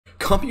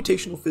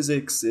Computational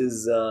physics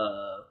is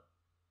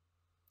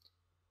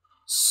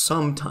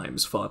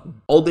sometimes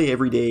fun. All day,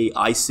 every day,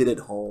 I sit at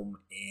home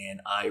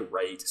and I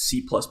write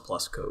C++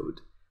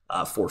 code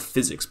for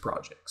physics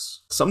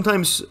projects.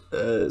 Sometimes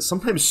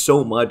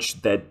so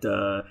much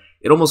that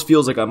it almost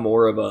feels like I'm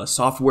more of a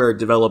software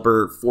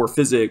developer for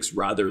physics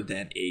rather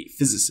than a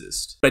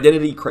physicist.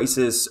 Identity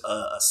crisis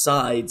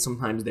aside,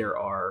 sometimes there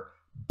are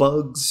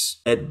bugs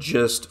that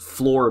just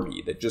floor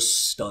me, that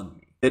just stun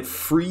me, that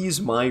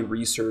freeze my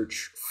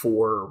research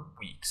for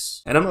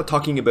weeks. And I'm not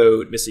talking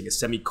about missing a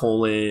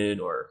semicolon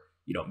or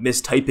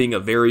mistyping a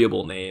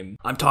variable name.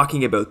 I'm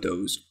talking about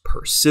those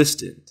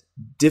persistent,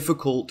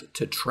 difficult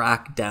to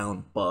track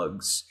down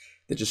bugs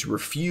that just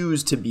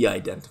refuse to be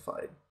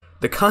identified.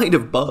 The kind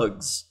of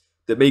bugs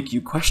that make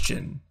you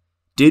question,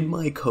 did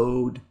my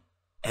code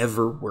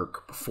ever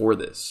work before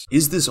this?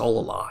 Is this all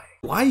a lie?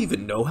 Do I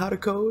even know how to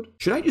code?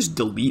 Should I just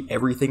delete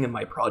everything in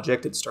my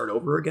project and start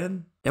over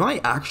again? Am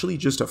I actually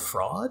just a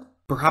fraud?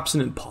 Perhaps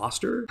an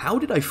imposter? How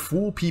did I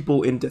fool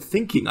people into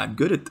thinking I'm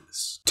good at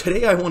this?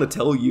 Today I want to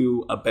tell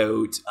you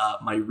about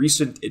my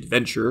recent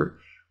adventure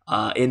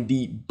and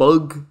the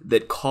bug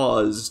that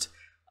caused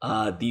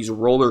these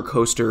roller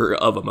coaster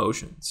of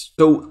emotions.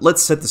 So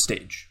let's set the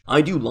stage.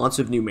 I do lots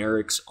of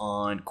numerics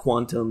on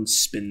quantum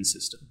spin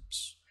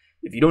systems.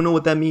 If you don't know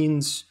what that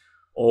means,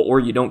 or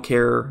you don't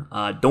care,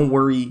 don't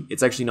worry,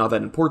 it's actually not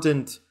that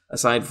important,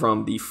 aside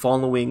from the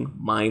following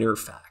minor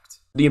fact.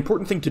 The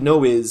important thing to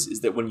know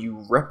is that when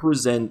you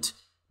represent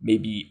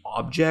maybe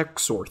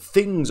objects or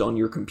things on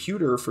your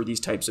computer for these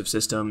types of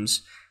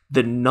systems,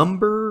 the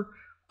number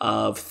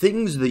of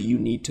things that you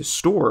need to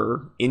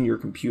store in your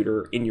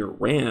computer, in your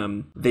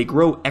RAM, they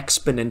grow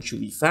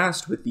exponentially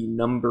fast with the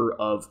number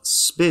of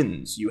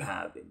spins you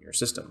have in your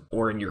system,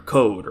 or in your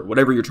code, or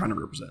whatever you're trying to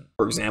represent.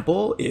 For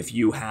example, if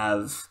you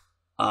have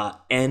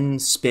n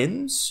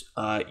spins,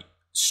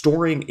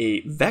 storing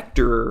a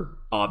vector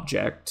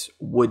object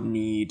would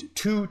need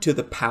 2 to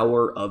the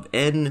power of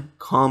n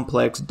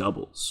complex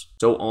doubles.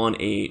 So on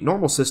a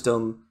normal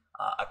system,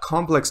 a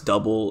complex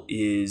double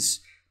is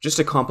just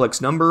a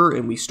complex number,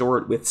 and we store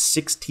it with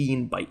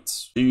 16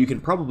 bytes. So you can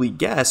probably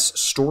guess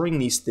storing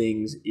these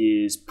things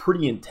is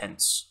pretty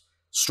intense.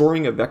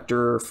 Storing a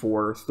vector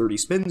for 30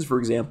 spins, for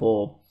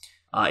example,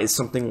 is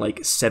something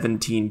like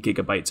 17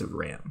 gigabytes of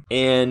RAM.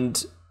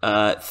 And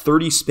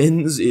 30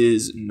 spins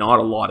is not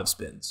a lot of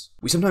spins.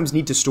 We sometimes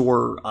need to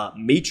store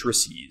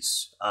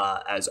matrices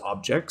as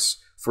objects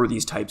for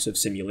these types of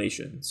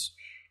simulations.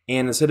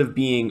 And instead of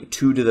being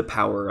 2 to the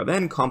power of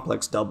n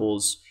complex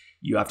doubles,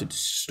 you have to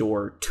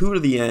store 2 to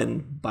the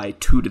n by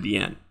 2 to the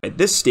n. At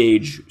this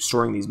stage,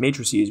 storing these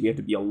matrices, we have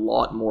to be a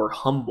lot more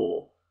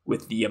humble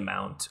with the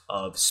amount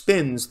of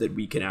spins that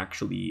we can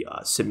actually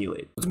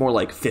simulate. It's more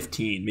like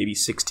 15, maybe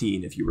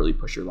 16 if you really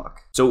push your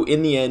luck. So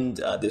in the end,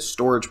 this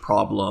storage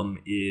problem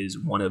is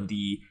one of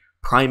the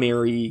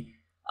primary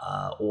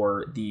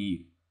or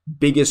the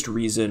biggest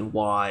reason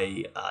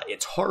why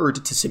it's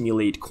hard to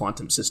simulate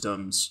quantum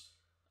systems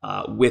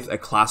with a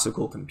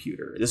classical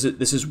computer.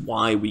 This is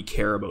why we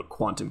care about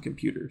quantum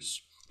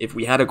computers. If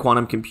we had a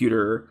quantum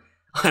computer,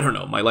 I don't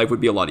know, my life would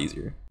be a lot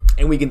easier.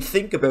 And we can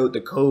think about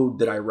the code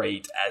that I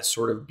write as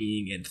sort of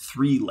being in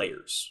 3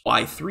 layers.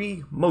 Why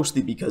 3?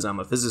 Mostly because I'm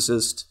a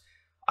physicist.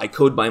 I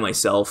code by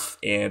myself,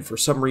 and for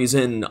some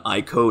reason,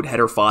 I code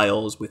header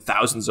files with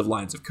thousands of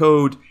lines of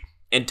code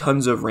and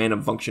tons of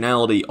random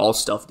functionality all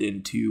stuffed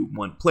into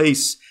one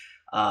place,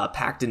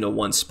 packed into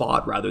one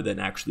spot rather than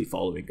actually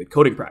following good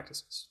coding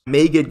practices.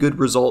 May get good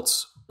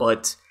results,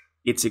 but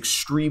it's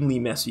extremely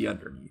messy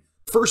underneath.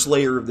 First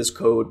layer of this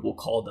code we'll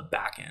call the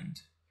backend,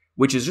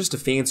 which is just a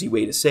fancy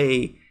way to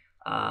say,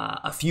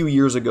 a few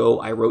years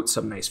ago, I wrote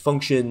some nice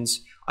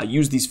functions. I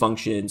use these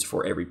functions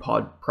for every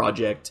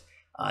project.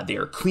 They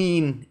are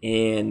clean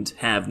and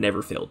have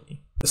never failed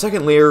me. The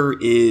second layer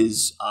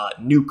is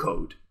new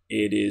code.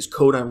 It is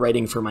code I'm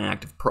writing for my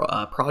active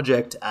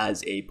project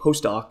as a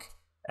postdoc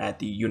at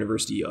the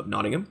University of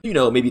Nottingham.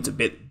 Maybe it's a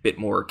bit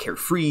more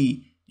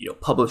carefree,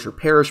 publish or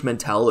perish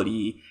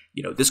mentality.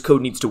 This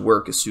code needs to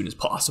work as soon as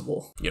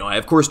possible. I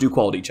of course do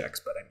quality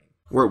checks, but I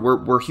mean,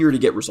 we're here to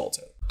get results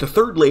out. The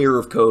third layer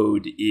of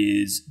code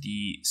is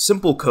the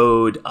simple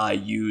code I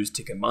use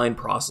to combine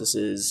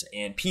processes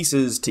and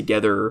pieces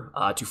together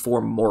to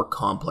form more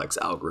complex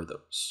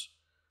algorithms,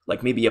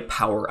 like maybe a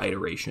power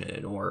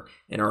iteration or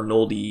an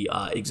Arnoldi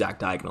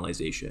exact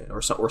diagonalization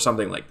or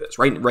something like this.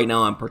 Right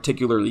now, I'm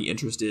particularly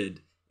interested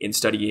in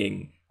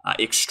studying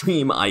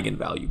extreme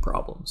eigenvalue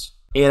problems.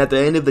 And at the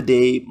end of the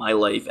day, my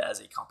life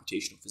as a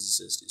computational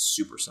physicist is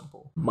super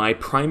simple. My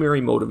primary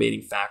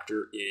motivating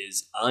factor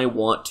is I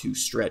want to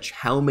stretch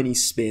how many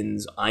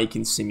spins I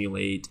can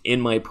simulate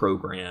in my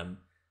program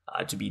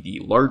to be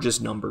the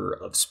largest number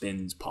of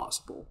spins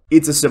possible.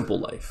 It's a simple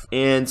life.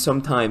 And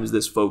sometimes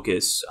this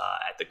focus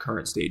at the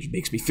current stage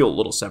makes me feel a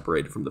little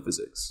separated from the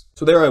physics.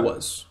 So there I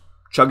was,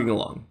 chugging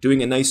along,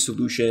 doing a nice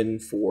solution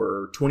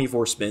for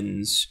 24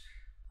 spins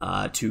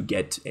to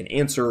get an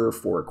answer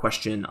for a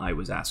question I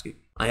was asking.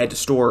 I had to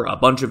store a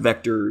bunch of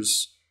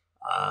vectors.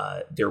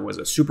 There was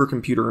a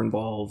supercomputer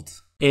involved.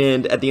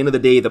 And at the end of the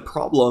day, the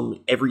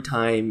problem, every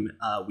time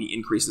we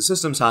increased the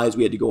system size,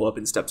 we had to go up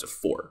in steps of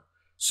 4.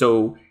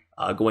 So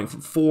going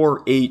from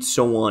 4, 8,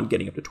 so on,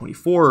 getting up to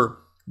 24,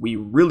 we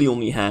really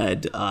only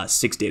had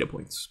 6 data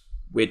points,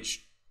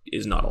 which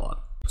is not a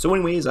lot. So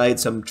anyways, I had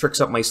some tricks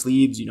up my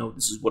sleeves.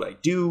 This is what I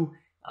do.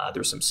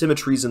 There's some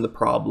symmetries in the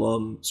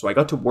problem. So I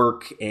got to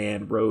work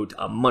and wrote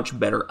a much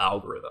better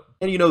algorithm.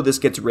 And this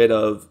gets rid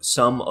of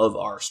some of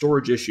our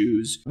storage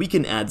issues. We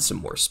can add some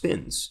more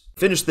spins.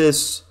 Finished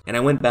this, and I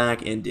went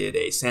back and did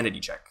a sanity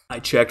check. I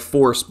checked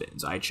 4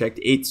 spins. I checked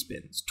 8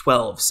 spins,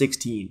 12,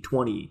 16,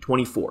 20,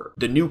 24.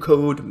 The new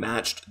code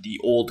matched the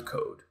old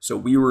code. So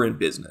we were in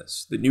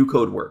business. The new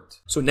code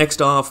worked. So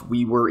next off,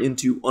 we were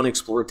into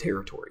unexplored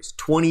territories,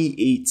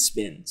 28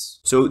 spins.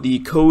 So the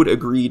code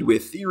agreed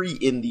with theory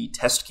in the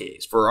test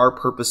case. For our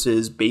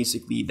purposes,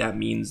 basically that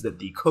means that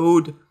the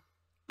code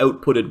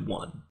outputted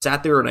 1.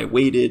 Sat there and I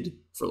waited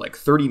for like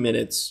 30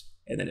 minutes,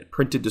 and then it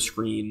printed the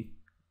screen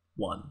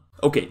 1.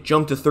 Okay,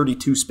 jump to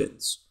 32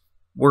 spins.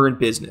 We're in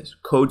business.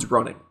 Code's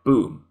running.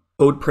 Boom.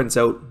 Code prints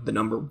out the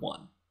number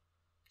 1.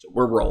 So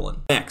we're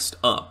rolling. Next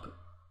up,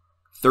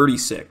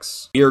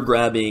 36. We are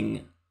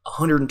grabbing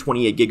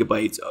 128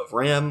 gigabytes of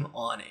RAM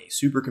on a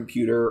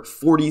supercomputer,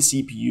 40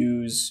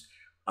 CPUs.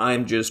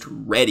 I'm just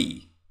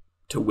ready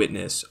to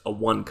witness a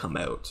 1 come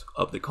out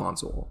of the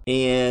console.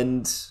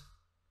 And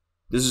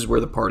this is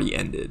where the party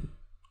ended.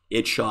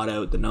 It shot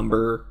out the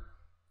number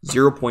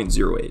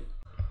 0.08.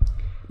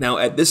 Now,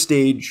 at this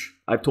stage,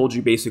 I've told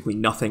you basically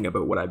nothing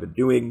about what I've been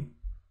doing.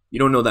 You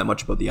don't know that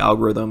much about the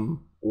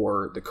algorithm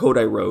or the code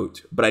I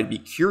wrote, but I'd be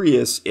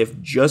curious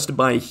if just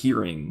by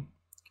hearing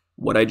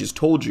what I just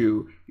told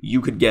you, you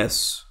could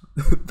guess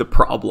the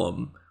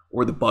problem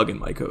or the bug in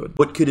my code.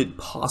 What could it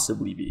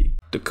possibly be?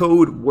 The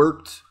code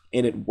worked,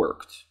 and it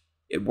worked.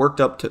 It worked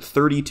up to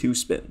 32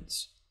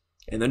 spins.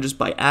 And then just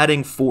by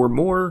adding 4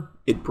 more,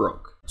 it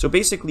broke. So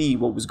basically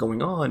what was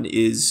going on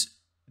is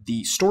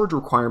the storage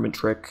requirement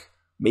trick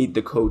made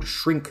the code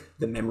shrink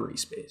the memory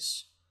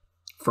space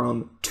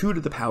from 2 to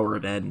the power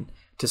of n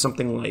to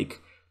something like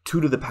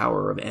 2 to the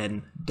power of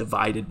n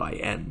divided by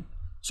n.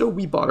 So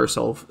we bought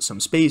ourselves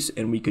some space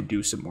and we could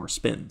do some more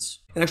spins.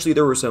 And actually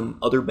there were some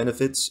other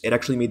benefits. It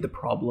actually made the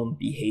problem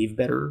behave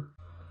better,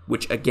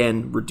 which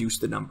again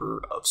reduced the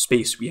number of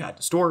space we had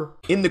to store.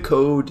 In the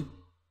code,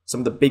 some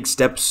of the big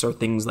steps are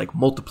things like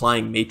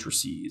multiplying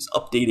matrices,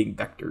 updating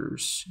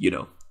vectors,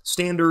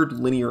 standard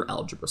linear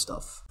algebra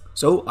stuff.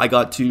 So I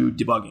got to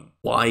debugging.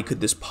 Why could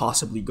this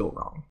possibly go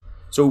wrong?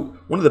 So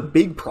one of the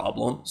big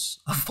problems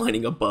of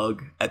finding a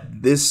bug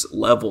at this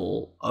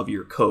level of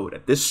your code,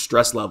 at this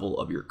stress level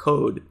of your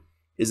code,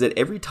 is that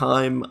every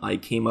time I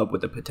came up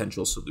with a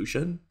potential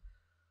solution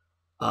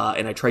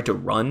and I tried to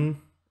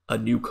run a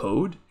new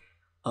code,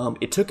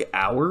 it took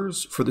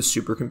hours for the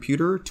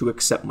supercomputer to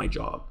accept my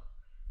job.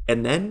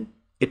 And then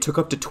it took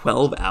up to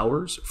 12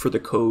 hours for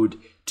the code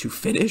to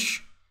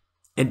finish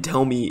and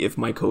tell me if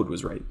my code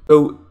was right.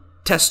 So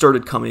tests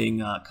started coming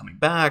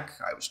back.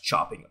 I was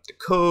chopping up the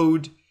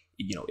code.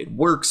 It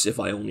works if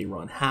I only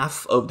run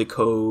half of the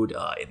code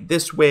in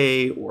this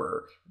way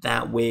or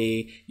that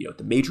way.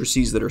 The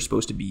matrices that are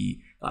supposed to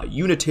be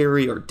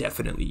unitary are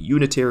definitely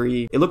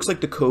unitary. It looks like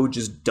the code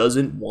just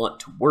doesn't want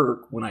to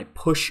work when I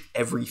push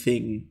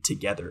everything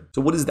together.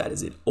 So what is that?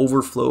 Is it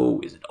overflow?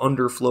 Is it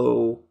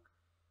underflow?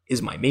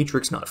 Is my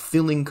matrix not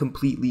filling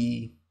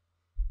completely?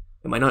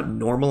 Am I not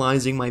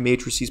normalizing my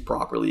matrices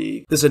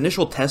properly? This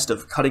initial test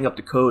of cutting up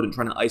the code and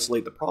trying to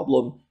isolate the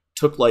problem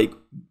took like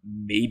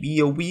maybe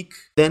a week.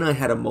 Then I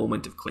had a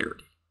moment of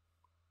clarity.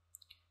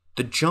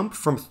 The jump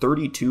from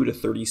 32 to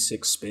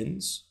 36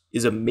 spins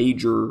is a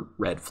major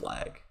red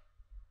flag.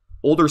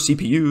 Older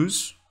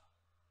CPUs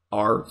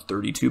are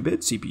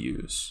 32-bit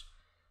CPUs.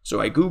 So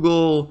I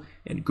Google,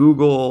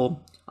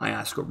 I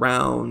ask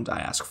around, I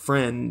ask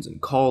friends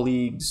and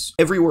colleagues.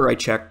 Everywhere I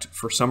checked,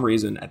 for some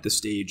reason at this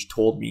stage,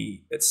 told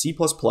me that C++,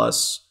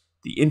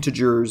 the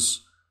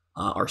integers,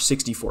 are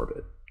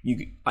 64-bit.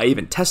 I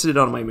even tested it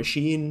on my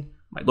machine,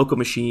 my local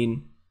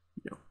machine,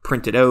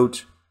 printed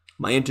out,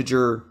 my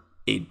integer,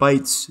 8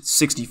 bytes,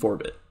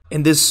 64-bit.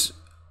 And this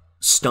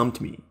stumped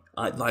me.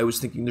 I was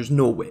thinking, there's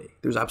no way.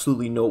 There's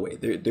absolutely no way.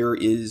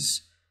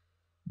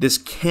 This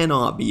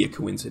cannot be a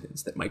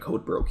coincidence that my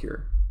code broke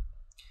here.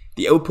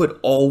 The output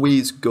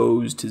always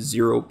goes to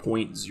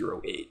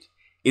 0.08.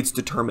 It's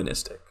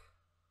deterministic.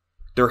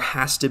 There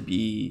has to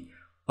be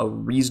a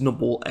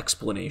reasonable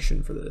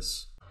explanation for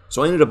this.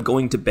 So I ended up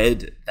going to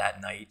bed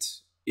that night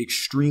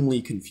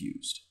extremely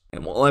confused.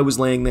 And while I was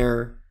laying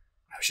there,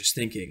 I was just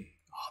thinking,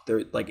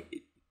 it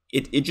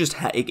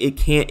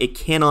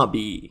cannot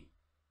be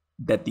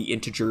that the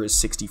integer is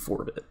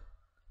 64-bit.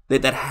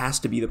 That has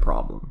to be the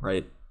problem,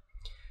 right?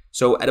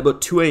 So at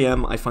about 2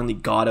 a.m., I finally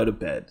got out of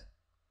bed.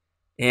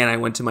 And I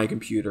went to my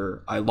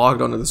computer, I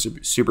logged onto the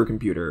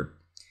supercomputer,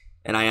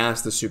 and I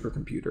asked the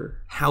supercomputer,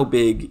 how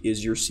big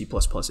is your C++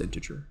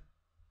 integer?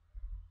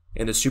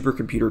 And the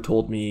supercomputer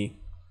told me,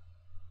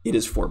 it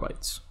is 4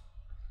 bytes.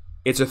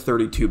 It's a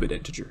 32-bit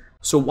integer.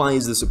 So why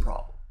is this a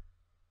problem?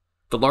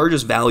 The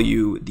largest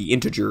value the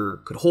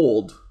integer could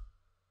hold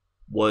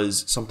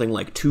was something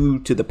like 2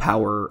 to the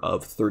power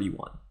of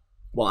 31,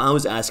 while I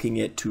was asking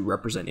it to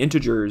represent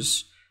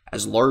integers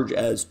as large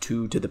as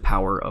 2 to the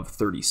power of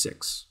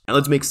 36. Now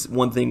let's make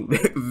one thing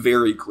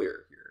very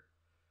clear here.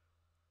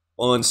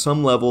 On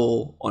some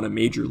level, on a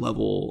major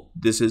level,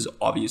 this is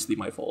obviously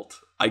my fault.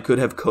 I could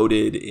have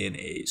coded in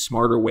a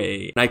smarter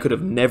way, and I could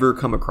have never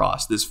come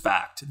across this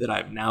fact that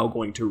I'm now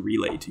going to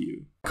relay to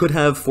you. I could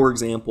have, for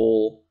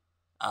example,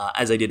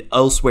 as I did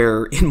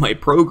elsewhere in my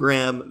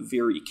program,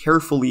 very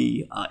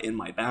carefully in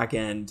my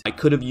backend, I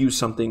could have used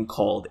something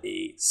called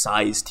a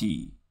size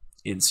t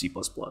in C++.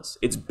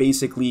 It's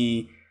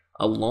basically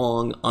a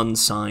long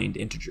unsigned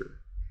integer.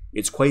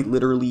 It's quite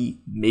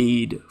literally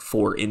made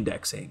for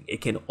indexing.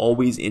 It can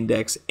always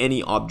index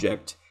any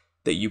object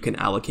that you can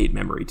allocate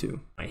memory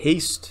to. My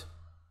haste,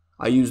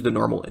 I use the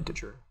normal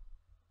integer,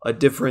 a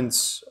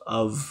difference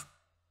of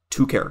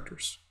 2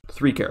 characters,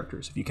 3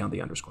 characters if you count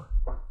the underscore.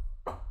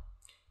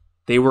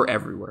 They were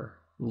everywhere,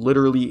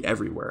 literally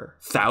everywhere,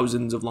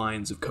 thousands of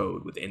lines of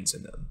code with ints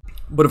in them.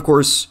 But of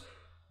course,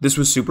 this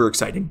was super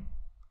exciting.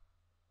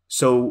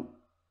 So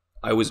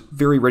I was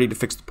very ready to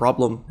fix the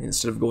problem.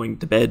 Instead of going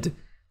to bed,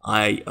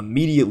 I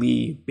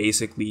immediately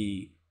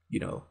basically,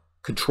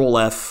 Control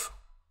F,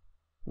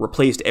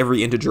 replaced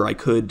every integer I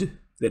could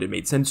that it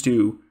made sense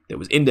to, that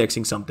was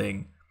indexing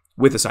something,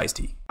 with a size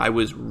t. I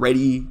was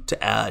ready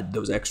to add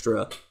those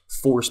extra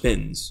 4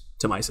 spins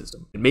to my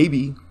system. And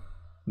maybe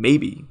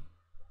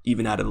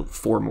even added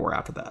 4 more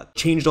after that.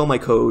 Changed all my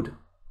code,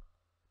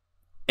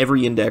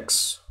 every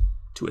index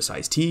to a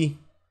size t,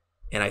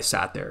 and I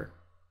sat there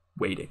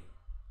waiting,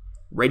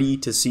 ready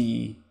to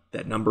see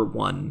that number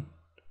 1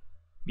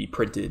 be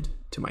printed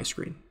to my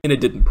screen. And it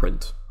didn't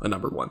print a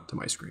number 1 to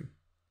my screen.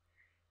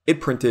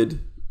 It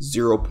printed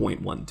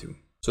 0.12.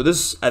 So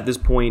this, at this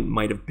point,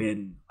 might have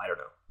been,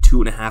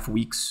 2.5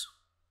 weeks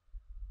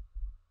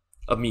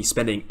of me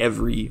spending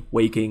every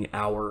waking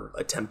hour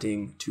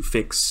attempting to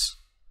fix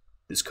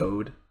this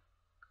code,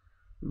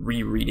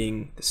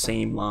 rereading the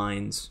same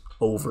lines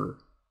over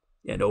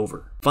and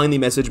over. Finally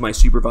messaged my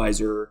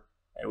supervisor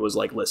and was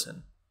like,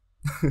 listen,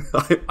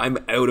 I'm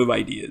out of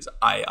ideas.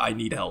 I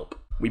need help.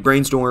 We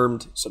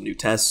brainstormed some new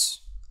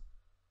tests,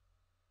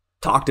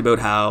 talked about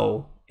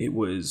how it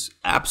was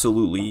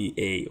absolutely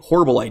a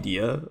horrible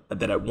idea,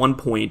 that at one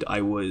point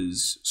I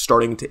was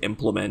starting to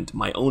implement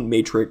my own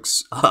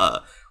matrix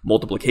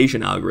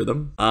multiplication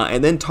algorithm,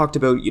 and then talked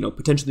about,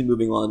 potentially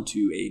moving on to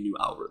a new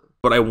algorithm.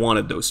 But I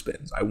wanted those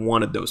spins. I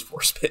wanted those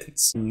 4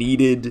 spins.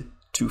 Needed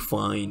to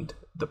find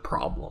the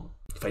problem.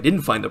 If I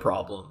didn't find the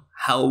problem,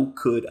 how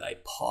could I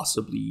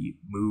possibly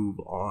move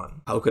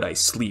on? How could I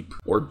sleep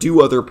or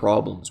do other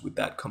problems with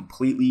that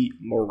completely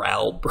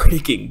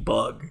morale-breaking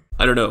bug?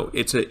 I don't know.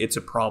 It's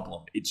a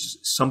problem. It's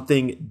just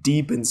something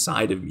deep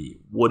inside of me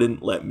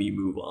wouldn't let me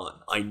move on.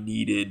 I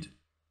needed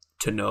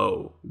to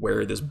know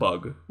where this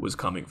bug was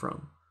coming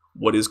from.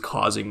 What is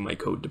causing my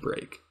code to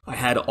break? I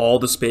had all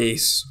the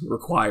space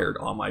required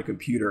on my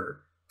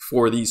computer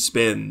for these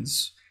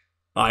spins.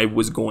 I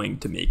was going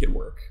to make it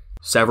work.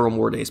 Several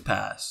more days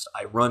passed.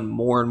 I run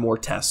more and more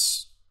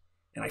tests,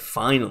 and I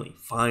finally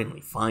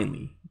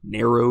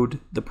narrowed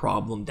the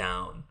problem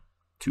down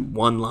to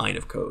 1 line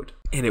of code.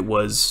 And it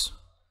was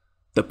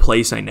the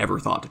place I never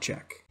thought to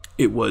check.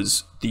 It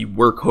was the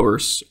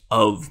workhorse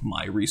of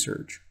my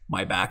research,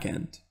 my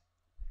backend.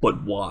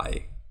 But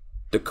why?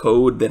 The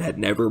code that had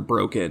never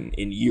broken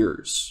in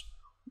years.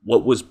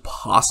 What was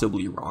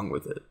possibly wrong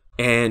with it?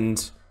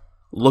 And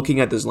looking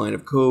at this line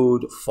of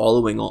code,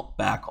 following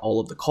back all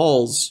of the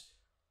calls,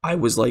 I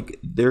was like,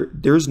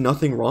 there's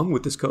nothing wrong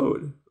with this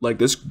code. Like,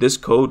 this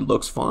code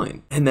looks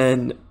fine. And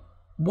then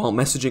while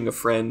messaging a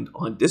friend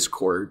on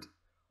Discord,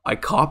 I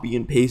copy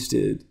and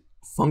pasted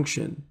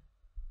function.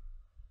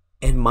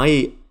 And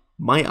my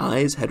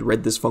eyes had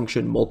read this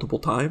function multiple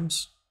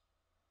times.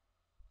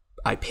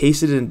 I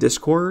pasted it in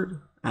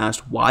Discord,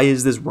 asked, why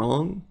is this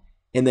wrong?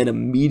 And then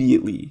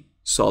immediately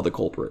saw the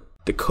culprit.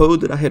 The code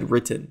that I had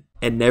written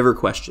and never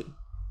questioned,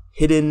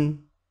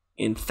 hidden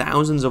in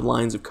thousands of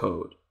lines of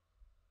code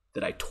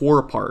that I tore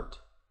apart,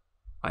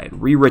 I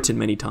had rewritten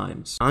many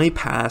times. I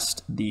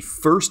passed the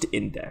first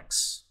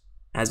index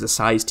as a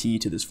size t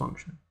to this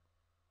function.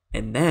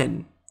 And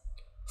then,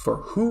 for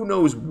who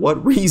knows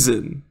what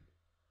reason,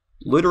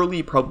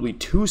 literally probably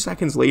 2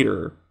 seconds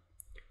later,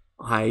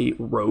 I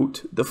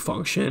wrote the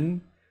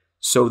function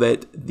so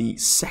that the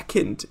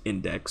second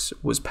index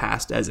was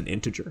passed as an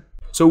integer.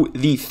 So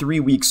the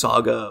 3-week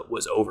saga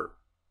was over.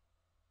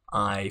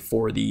 I,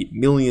 for the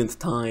millionth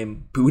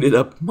time, booted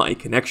up my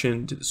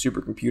connection to the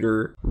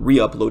supercomputer,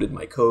 re-uploaded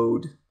my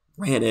code,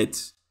 ran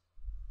it,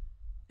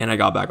 and I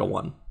got back a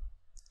 1.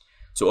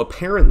 So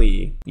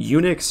apparently,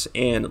 Unix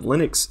and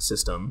Linux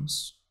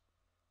systems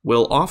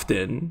will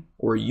often,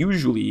 or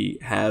usually,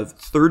 have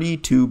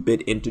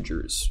 32-bit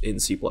integers in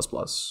C++.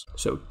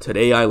 So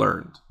today I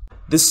learned.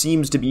 This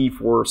seems to be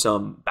for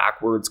some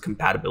backwards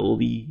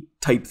compatibility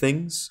type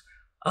things,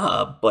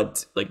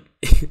 but like,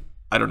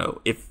 I don't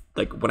know, if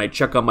like when I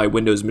check on my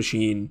Windows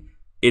machine,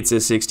 it's a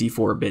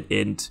 64-bit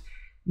int.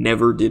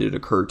 never did it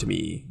occur to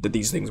me that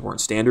these things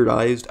weren't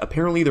standardized.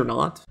 Apparently they're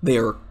not. They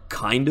are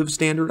kind of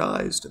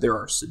standardized. There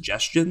are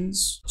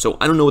suggestions. So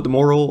I don't know what the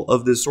moral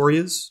of this story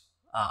is.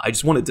 I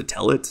just wanted to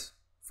tell it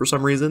for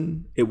some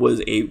reason. It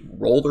was a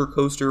roller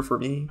coaster for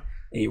me.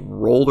 A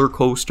roller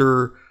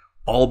coaster,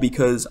 all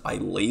because I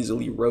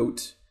lazily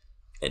wrote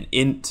an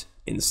int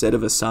instead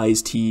of a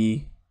size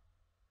T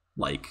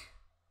like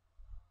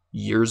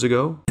years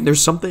ago. And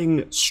there's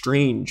something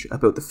strange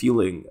about the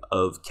feeling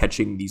of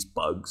catching these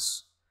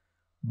bugs,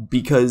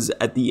 because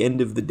at the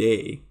end of the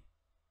day,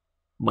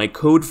 my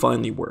code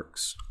finally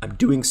works. I'm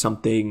doing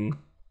something,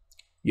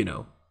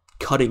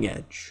 cutting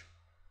edge.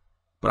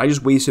 But I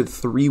just wasted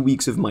 3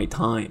 weeks of my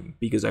time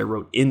because I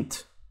wrote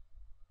int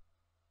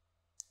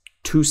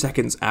 2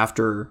 seconds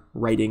after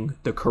writing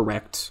the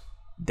correct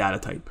data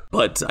type.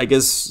 But I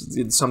guess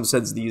in some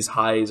sense, these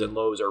highs and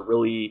lows are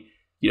really,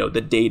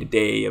 the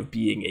day-to-day of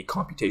being a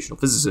computational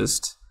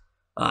physicist.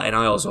 And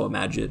I also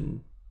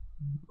imagine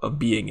of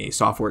being a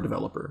software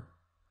developer.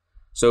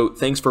 So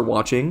thanks for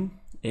watching,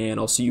 and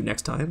I'll see you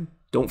next time.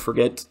 Don't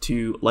forget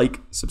to like,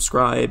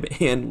 subscribe,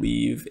 and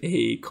leave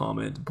a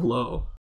comment below.